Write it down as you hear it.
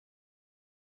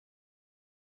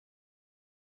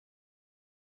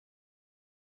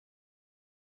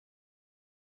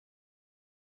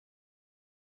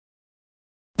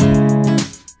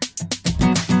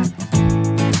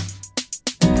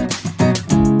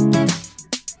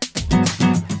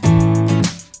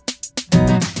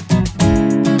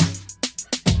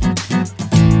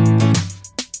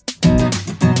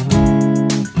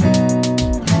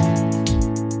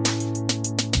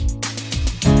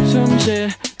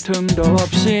틈도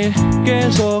없이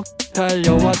계속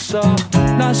달려왔어.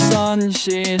 낯선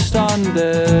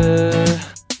시선들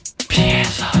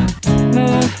피해서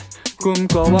늘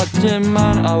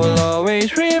꿈꿔왔지만 I will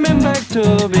always remember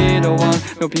to be the one.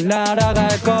 높이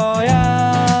날아갈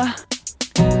거야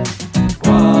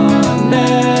one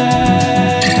day.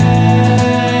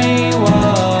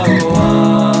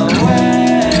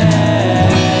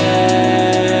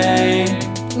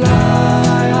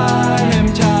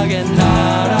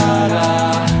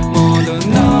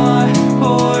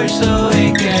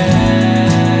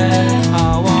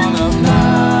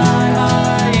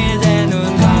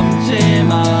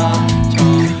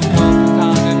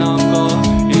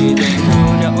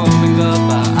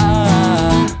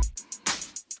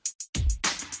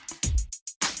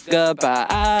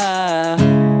 Goodbye.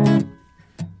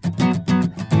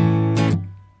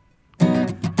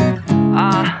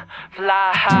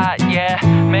 Fly high, yeah.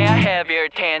 May I have your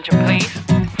attention, please?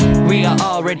 We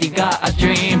already got a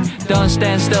dream. Don't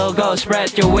stand still, go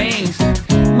spread your wings.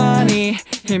 많이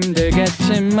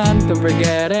힘들겠지만 don't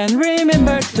forget and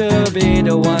remember to be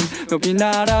the one. 높이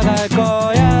날아갈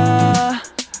거야.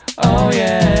 Oh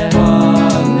yeah.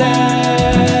 One day.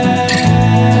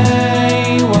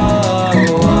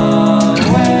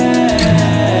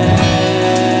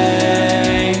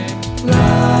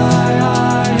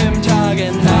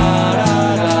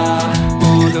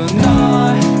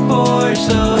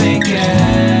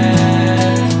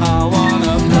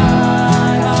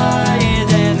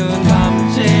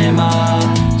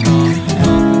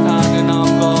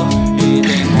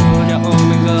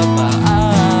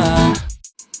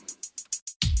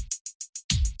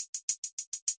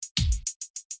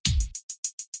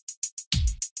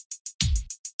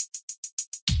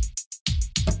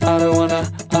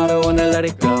 I don't wanna let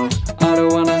it go. I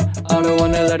don't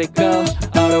wanna let it go.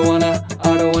 I don't wanna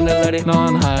let it.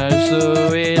 넌 할 수